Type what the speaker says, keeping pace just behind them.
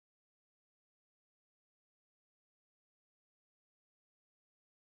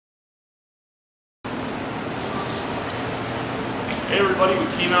everybody.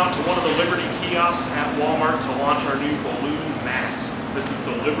 We came out to one of the Liberty kiosks at Walmart to launch our new Balloon Max. This is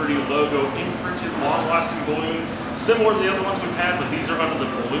the Liberty logo imprinted long-lasting balloon, similar to the other ones we've had, but these are under the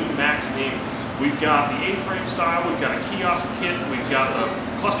Balloon Max name. We've got the A-frame style, we've got a kiosk kit, we've got the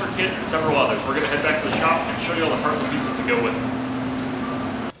cluster kit, and several others. We're going to head back to the shop and show you all the parts and pieces that go with it.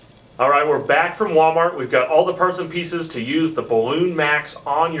 Alright, we're back from Walmart. We've got all the parts and pieces to use the Balloon Max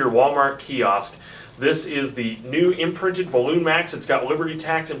on your Walmart kiosk. This is the new imprinted Balloon Max. It's got Liberty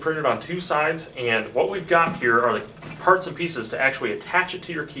tags imprinted on two sides, and what we've got here are the parts and pieces to actually attach it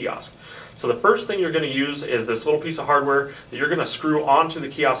to your kiosk. So the first thing you're going to use is this little piece of hardware that you're going to screw onto the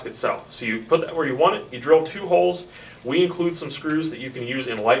kiosk itself. So you put that where you want it, you drill two holes. We include some screws that you can use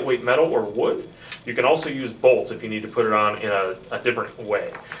in lightweight metal or wood. You can also use bolts if you need to put it on in a different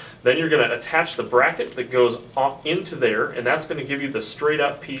way. Then you're going to attach the bracket that goes into there, and that's going to give you the straight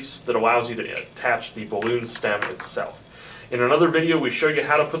up piece that allows you to attach the balloon stem itself. In another video we show you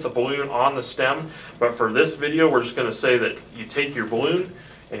how to put the balloon on the stem, but for this video we're just going to say that you take your balloon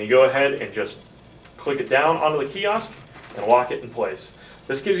and you go ahead and just click it down onto the kiosk and lock it in place.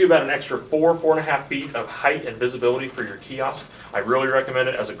 This gives you about an extra 4.5 feet of height and visibility for your kiosk. I really recommend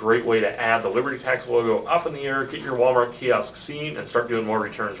it as a great way to add the Liberty Tax logo up in the air, get your Walmart kiosk seen, and start doing more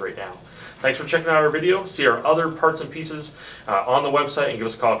returns right now. Thanks for checking out our video. See our other parts and pieces on the website, and give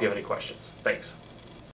us a call if you have any questions. Thanks.